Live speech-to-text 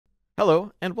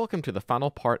Hello, and welcome to the final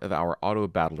part of our Auto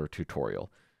Battler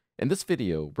tutorial. In this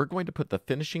video, we're going to put the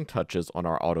finishing touches on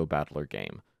our Auto Battler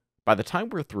game. By the time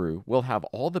we're through, we'll have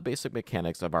all the basic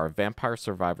mechanics of our Vampire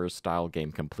Survivors style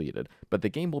game completed, but the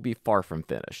game will be far from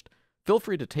finished. Feel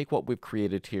free to take what we've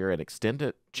created here and extend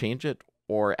it, change it,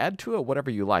 or add to it whatever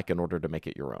you like in order to make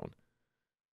it your own.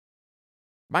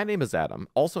 My name is Adam,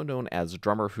 also known as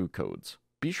Drummer Who Codes.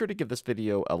 Be sure to give this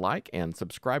video a like and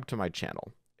subscribe to my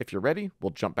channel. If you're ready,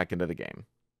 we'll jump back into the game.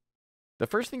 The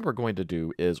first thing we're going to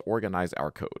do is organize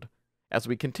our code. As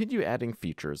we continue adding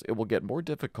features, it will get more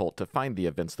difficult to find the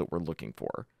events that we're looking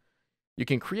for. You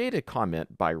can create a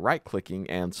comment by right-clicking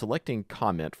and selecting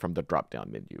Comment from the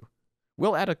drop-down menu.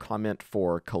 We'll add a comment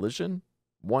for collision,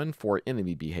 one for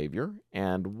enemy behavior,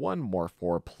 and one more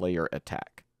for player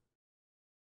attack.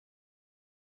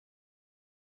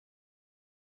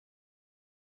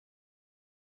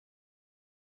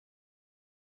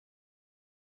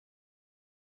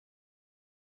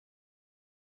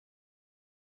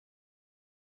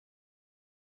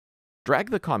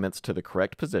 Drag the comments to the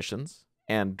correct positions,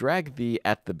 and drag the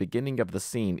At the Beginning of the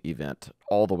Scene event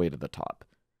all the way to the top.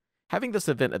 Having this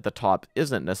event at the top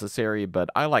isn't necessary, but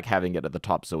I like having it at the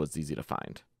top so it's easy to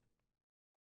find.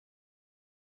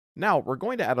 Now, we're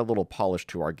going to add a little polish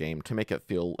to our game to make it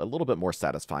feel a little bit more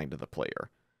satisfying to the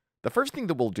player. The first thing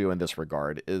that we'll do in this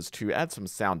regard is to add some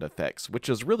sound effects, which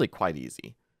is really quite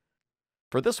easy.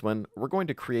 For this one, we're going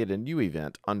to create a new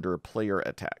event under Player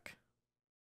Attack.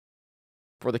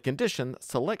 For the condition,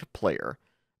 select Player.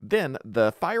 Then,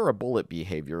 the Fire a Bullet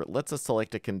behavior lets us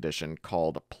select a condition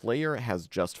called Player Has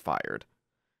Just Fired.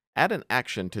 Add an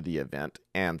action to the event,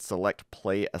 and select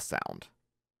Play a Sound.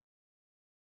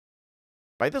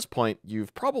 By this point,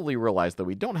 you've probably realized that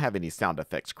we don't have any sound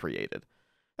effects created.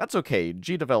 That's okay,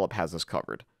 GDevelop has us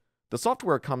covered. The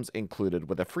software comes included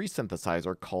with a free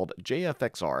synthesizer called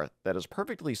JFXR that is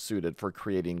perfectly suited for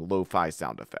creating lo-fi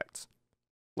sound effects.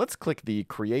 Let's click the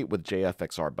Create with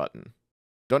JFXR button.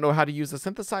 Don't know how to use a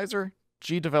synthesizer?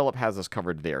 GDevelop has us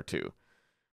covered there too.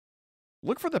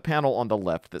 Look for the panel on the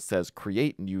left that says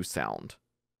Create New Sound.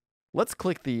 Let's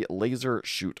click the Laser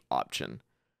Shoot option.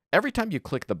 Every time you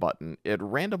click the button, it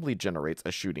randomly generates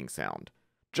a shooting sound.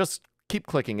 Just keep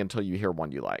clicking until you hear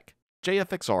one you like.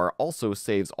 JFXR also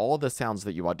saves all the sounds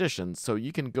that you auditioned, so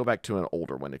you can go back to an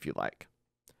older one if you like.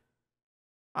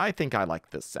 I think I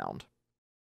like this sound.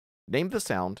 Name the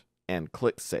sound, and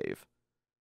click Save.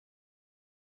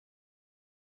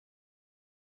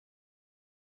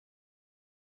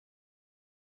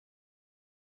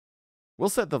 We'll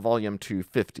set the volume to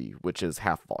 50, which is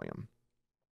half volume.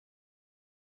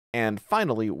 And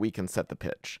finally, we can set the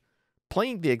pitch.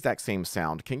 Playing the exact same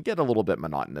sound can get a little bit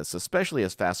monotonous, especially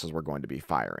as fast as we're going to be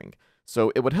firing,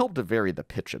 so it would help to vary the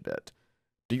pitch a bit.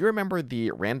 Do you remember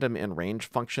the random in range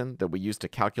function that we used to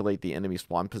calculate the enemy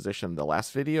spawn position in the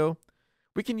last video?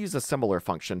 We can use a similar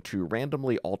function to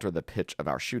randomly alter the pitch of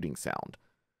our shooting sound.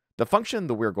 The function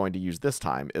that we're going to use this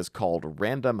time is called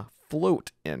random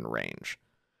float in range.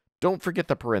 Don't forget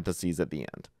the parentheses at the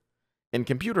end. In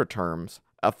computer terms,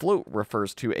 a float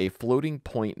refers to a floating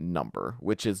point number,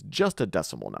 which is just a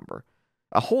decimal number.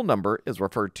 A whole number is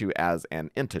referred to as an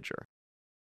integer.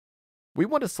 We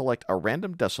want to select a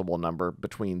random decimal number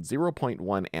between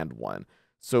 0.1 and 1,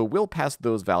 so we'll pass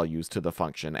those values to the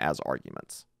function as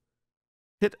arguments.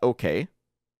 Hit OK.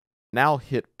 Now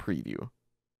hit Preview.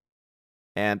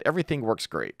 And everything works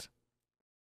great.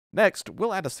 Next,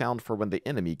 we'll add a sound for when the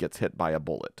enemy gets hit by a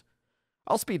bullet.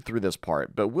 I'll speed through this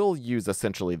part, but we'll use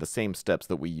essentially the same steps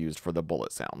that we used for the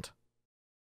bullet sound.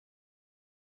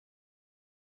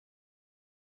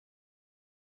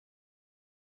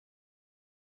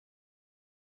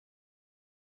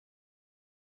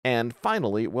 And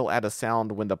finally, we'll add a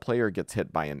sound when the player gets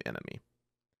hit by an enemy.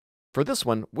 For this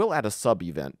one, we'll add a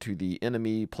sub-event to the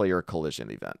enemy-player collision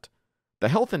event. The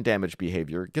health and damage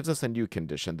behavior gives us a new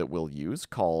condition that we'll use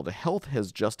called Health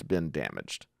Has Just Been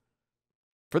Damaged.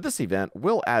 For this event,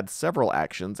 we'll add several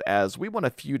actions as we want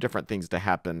a few different things to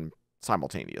happen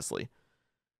simultaneously.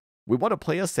 We want to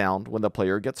play a sound when the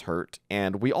player gets hurt,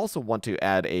 and we also want to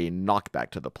add a knockback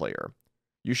to the player.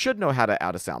 You should know how to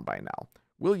add a sound by now.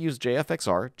 We'll use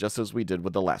JFXR just as we did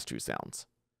with the last two sounds.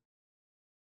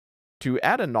 To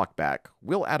add a knockback,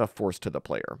 we'll add a force to the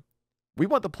player. We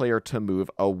want the player to move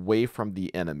away from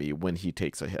the enemy when he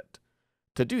takes a hit.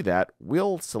 To do that,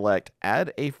 we'll select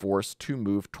Add a Force to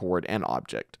Move Toward an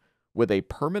Object with a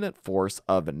permanent force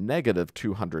of negative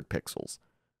 200 pixels.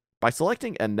 By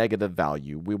selecting a negative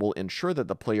value, we will ensure that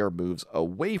the player moves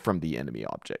away from the enemy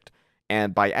object,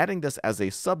 And by adding this as a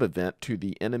sub-event to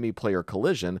the enemy-player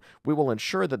collision, we will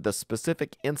ensure that the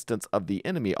specific instance of the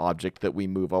enemy object that we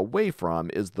move away from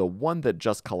is the one that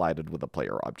just collided with the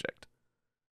player object.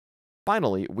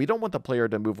 Finally, we don't want the player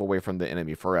to move away from the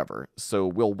enemy forever, so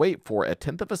we'll wait for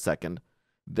 1/10 of a second,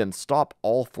 then stop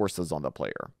all forces on the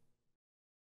player.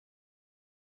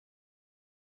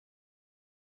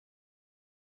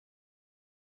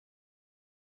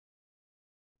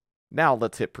 Now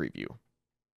let's hit preview.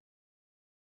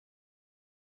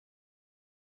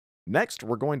 Next,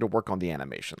 we're going to work on the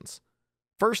animations.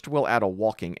 First, we'll add a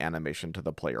walking animation to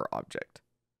the player object.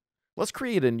 Let's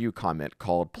create a new comment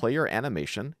called player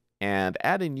animation and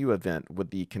add a new event with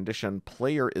the condition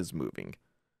player is moving.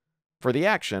 For the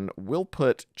action, we'll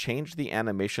put change the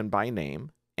animation by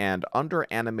name, and under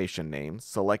animation name,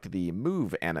 select the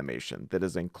move animation that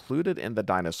is included in the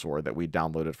dinosaur that we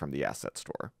downloaded from the asset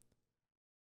store.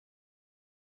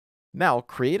 Now,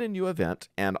 create a new event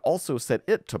and also set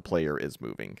it to player is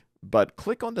moving, but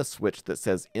click on the switch that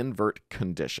says invert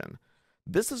condition.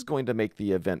 This is going to make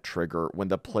the event trigger when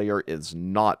the player is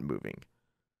not moving.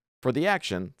 For the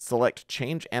action, select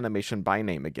change animation by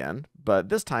name again, but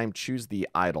this time choose the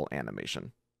idle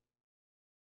animation.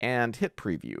 And hit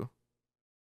preview.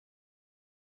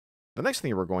 The next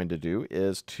thing we're going to do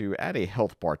is to add a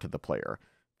health bar to the player.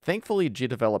 Thankfully,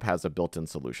 GDevelop has a built-in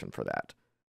solution for that.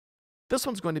 This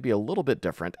one's going to be a little bit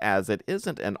different as it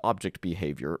isn't an object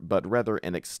behavior, but rather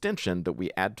an extension that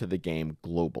we add to the game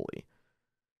globally.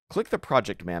 Click the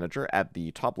project manager at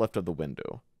the top left of the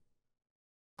window.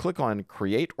 Click on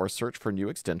Create or Search for New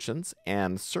Extensions,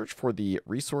 and search for the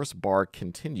Resource Bar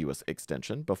Continuous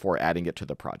extension before adding it to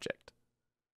the project.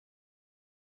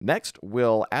 Next,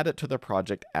 we'll add it to the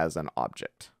project as an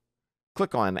object.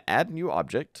 Click on Add New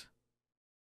Object,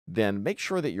 then make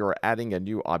sure that you're adding a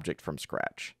new object from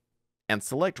scratch, and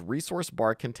select Resource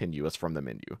Bar Continuous from the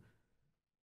menu.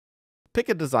 Pick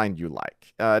a design you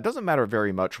like. It doesn't matter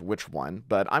very much which one,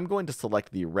 but I'm going to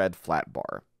select the red flat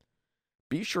bar.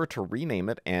 Be sure to rename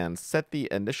it and set the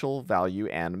initial value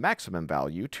and maximum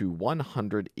value to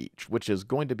 100 each, which is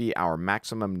going to be our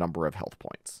maximum number of health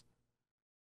points.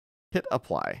 Hit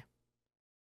Apply.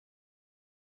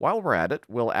 While we're at it,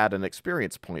 we'll add an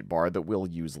experience point bar that we'll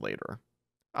use later.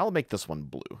 I'll make this one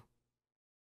blue.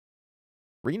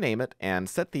 Rename it and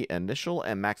set the initial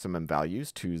and maximum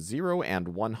values to 0 and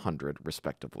 100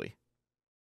 respectively.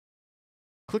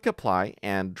 Click Apply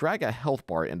and drag a health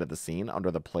bar into the scene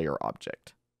under the player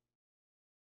object.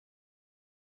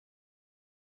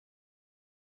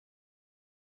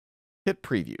 Hit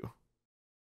Preview.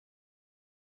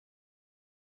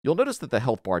 You'll notice that the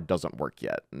health bar doesn't work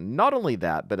yet. Not only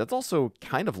that, but it's also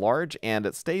kind of large and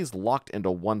it stays locked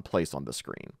into one place on the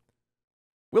screen.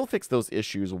 We'll fix those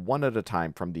issues one at a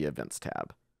time from the Events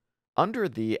tab. Under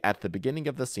the At the Beginning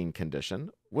of the Scene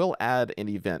condition, we'll add an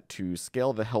event to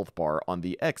scale the health bar on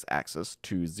the x-axis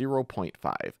to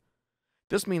 0.5.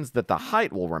 This means that the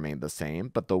height will remain the same,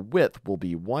 but the width will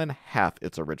be 1/2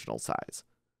 its original size.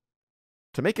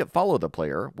 To make it follow the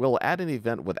player, we'll add an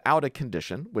event without a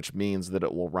condition, which means that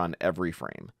it will run every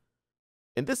frame.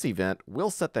 In this event,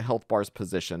 we'll set the health bar's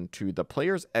position to the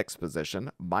player's x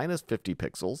position minus 50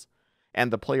 pixels,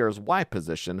 and the player's y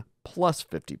position plus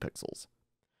 50 pixels.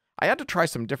 I had to try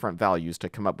some different values to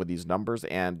come up with these numbers,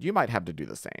 and you might have to do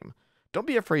the same. Don't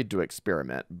be afraid to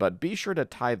experiment, but be sure to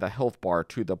tie the health bar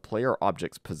to the player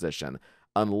object's position,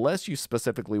 unless you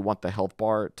specifically want the health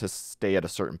bar to stay at a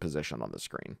certain position on the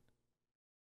screen.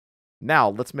 Now,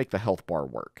 let's make the health bar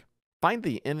work. Find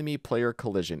the enemy player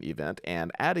collision event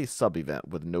and add a sub-event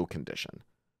with no condition.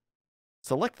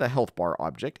 Select the health bar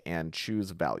object and choose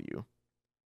value.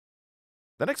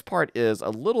 The next part is a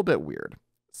little bit weird.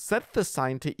 Set the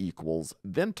sign to equals,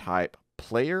 then type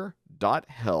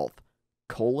player.health :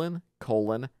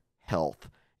 health,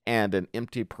 and an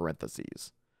empty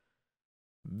parentheses.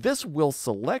 This will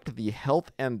select the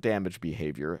health and damage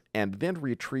behavior and then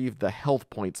retrieve the health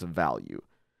points value.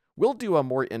 We'll do a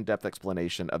more in-depth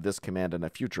explanation of this command in a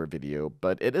future video,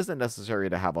 but it isn't necessary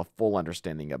to have a full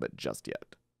understanding of it just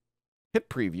yet. Hit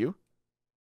preview,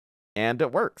 and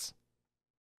it works.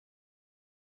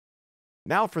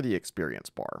 Now for the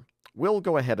experience bar. We'll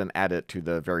go ahead and add it to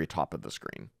the very top of the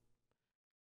screen.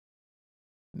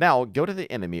 Now go to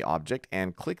the enemy object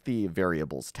and click the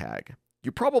variables tag.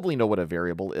 You probably know what a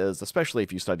variable is, especially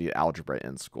if you studied algebra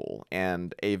in school,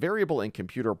 and a variable in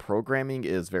computer programming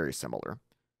is very similar.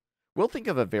 We'll think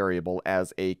of a variable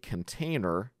as a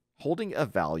container holding a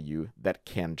value that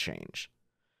can change.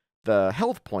 The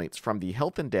health points from the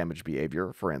health and damage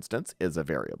behavior, for instance, is a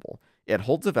variable. It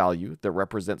holds a value that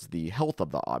represents the health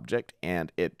of the object,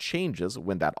 and it changes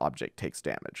when that object takes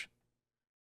damage.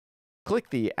 Click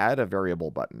the Add a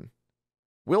Variable button.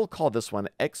 We'll call this one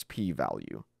XP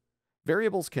value.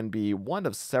 Variables can be one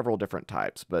of several different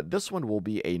types, but this one will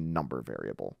be a number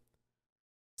variable.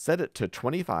 Set it to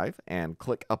 25 and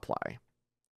click Apply.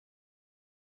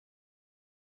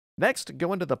 Next,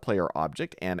 go into the player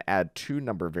object and add two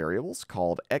number variables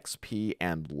called XP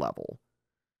and level.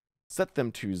 Set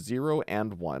them to 0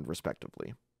 and 1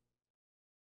 respectively.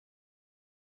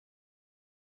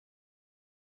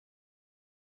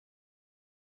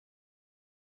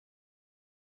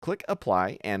 Click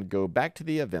Apply and go back to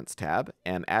the Events tab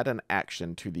and add an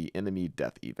action to the enemy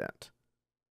death event.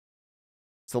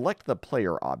 Select the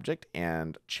player object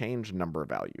and change number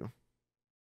value.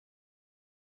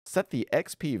 Set the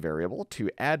XP variable to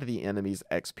add the enemy's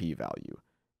XP value.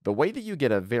 The way that you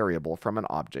get a variable from an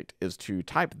object is to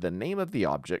type the name of the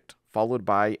object, followed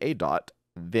by a dot,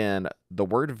 then the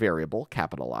word variable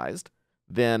capitalized,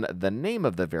 then the name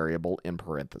of the variable in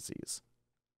parentheses.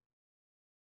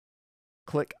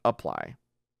 Click Apply.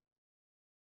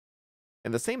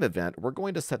 In the same event, we're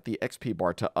going to set the XP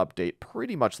bar to update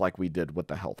pretty much like we did with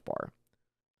the health bar.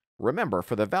 Remember,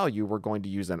 for the value, we're going to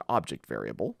use an object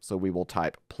variable, so we will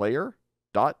type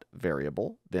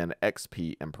player.variable, then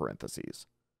XP in parentheses.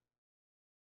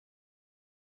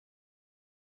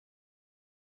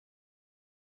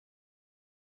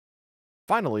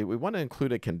 Finally, we want to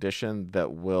include a condition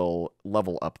that will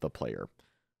level up the player.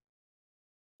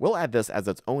 We'll add this as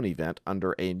its own event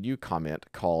under a new comment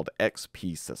called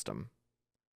XP system.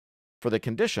 For the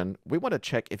condition, we want to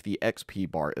check if the XP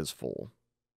bar is full.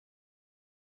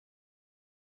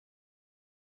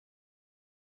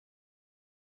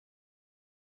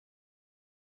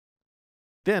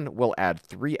 Then we'll add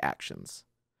three actions.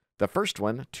 The first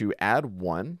one to add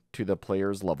 1 to the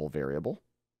player's level variable.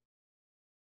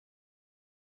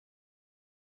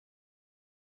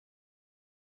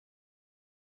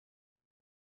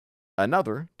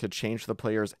 Another to change the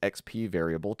player's XP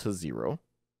variable to 0.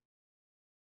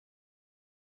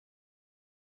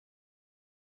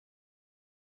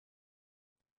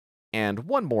 And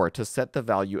one more to set the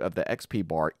value of the XP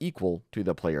bar equal to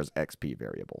the player's XP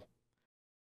variable.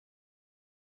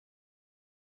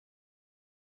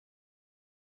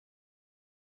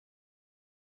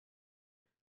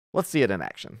 Let's see it in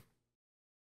action.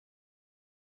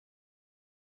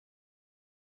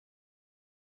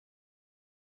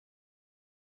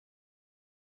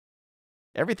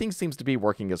 Everything seems to be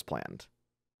working as planned.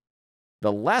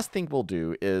 The last thing we'll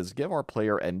do is give our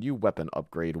player a new weapon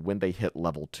upgrade when they hit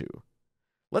level 2.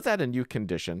 Let's add a new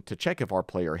condition to check if our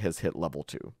player has hit level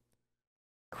 2.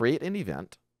 Create an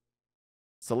event,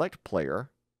 select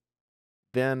player,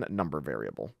 then number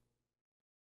variable.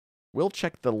 We'll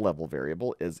check the level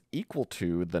variable is equal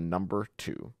to the number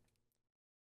 2.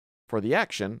 For the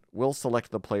action, we'll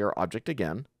select the player object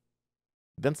again,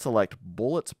 then select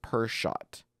bullets per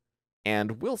shot,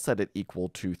 and we'll set it equal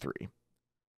to 3.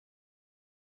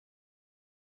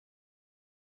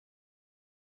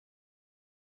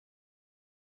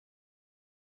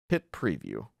 Hit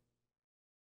preview.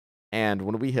 And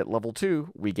when we hit level 2,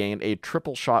 we gain a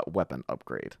triple shot weapon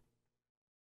upgrade.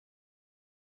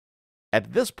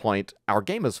 At this point, our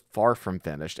game is far from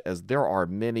finished as there are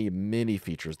many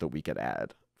features that we could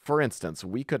add. For instance,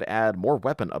 we could add more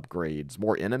weapon upgrades,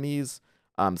 more enemies,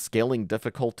 scaling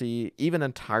difficulty, even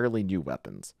entirely new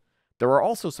weapons. There are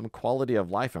also some quality of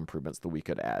life improvements that we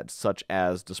could add, such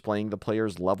as displaying the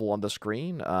player's level on the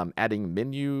screen, adding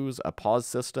menus, a pause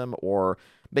system, or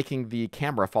making the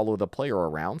camera follow the player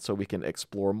around so we can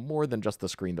explore more than just the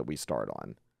screen that we start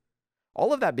on.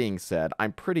 All of that being said,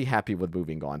 I'm pretty happy with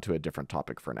moving on to a different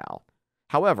topic for now.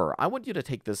 However, I want you to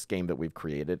take this game that we've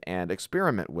created and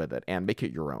experiment with it and make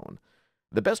it your own.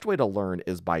 The best way to learn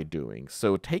is by doing,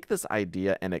 so take this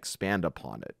idea and expand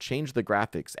upon it. Change the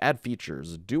graphics, add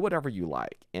features, do whatever you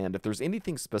like, and if there's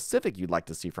anything specific you'd like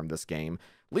to see from this game,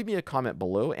 leave me a comment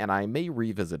below and I may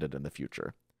revisit it in the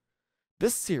future.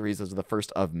 This series is the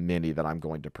first of many that I'm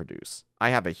going to produce.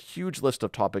 I have a huge list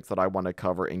of topics that I want to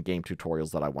cover and game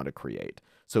tutorials that I want to create,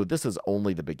 so this is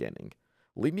only the beginning.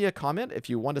 Leave me a comment if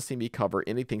you want to see me cover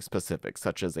anything specific,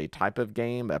 such as a type of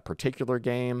game, a particular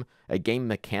game, a game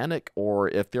mechanic, or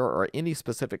if there are any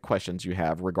specific questions you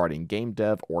have regarding game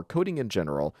dev or coding in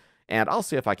general, and I'll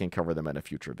see if I can cover them in a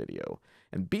future video.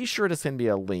 And be sure to send me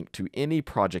a link to any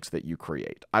projects that you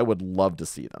create. I would love to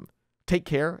see them. Take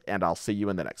care, and I'll see you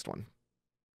in the next one.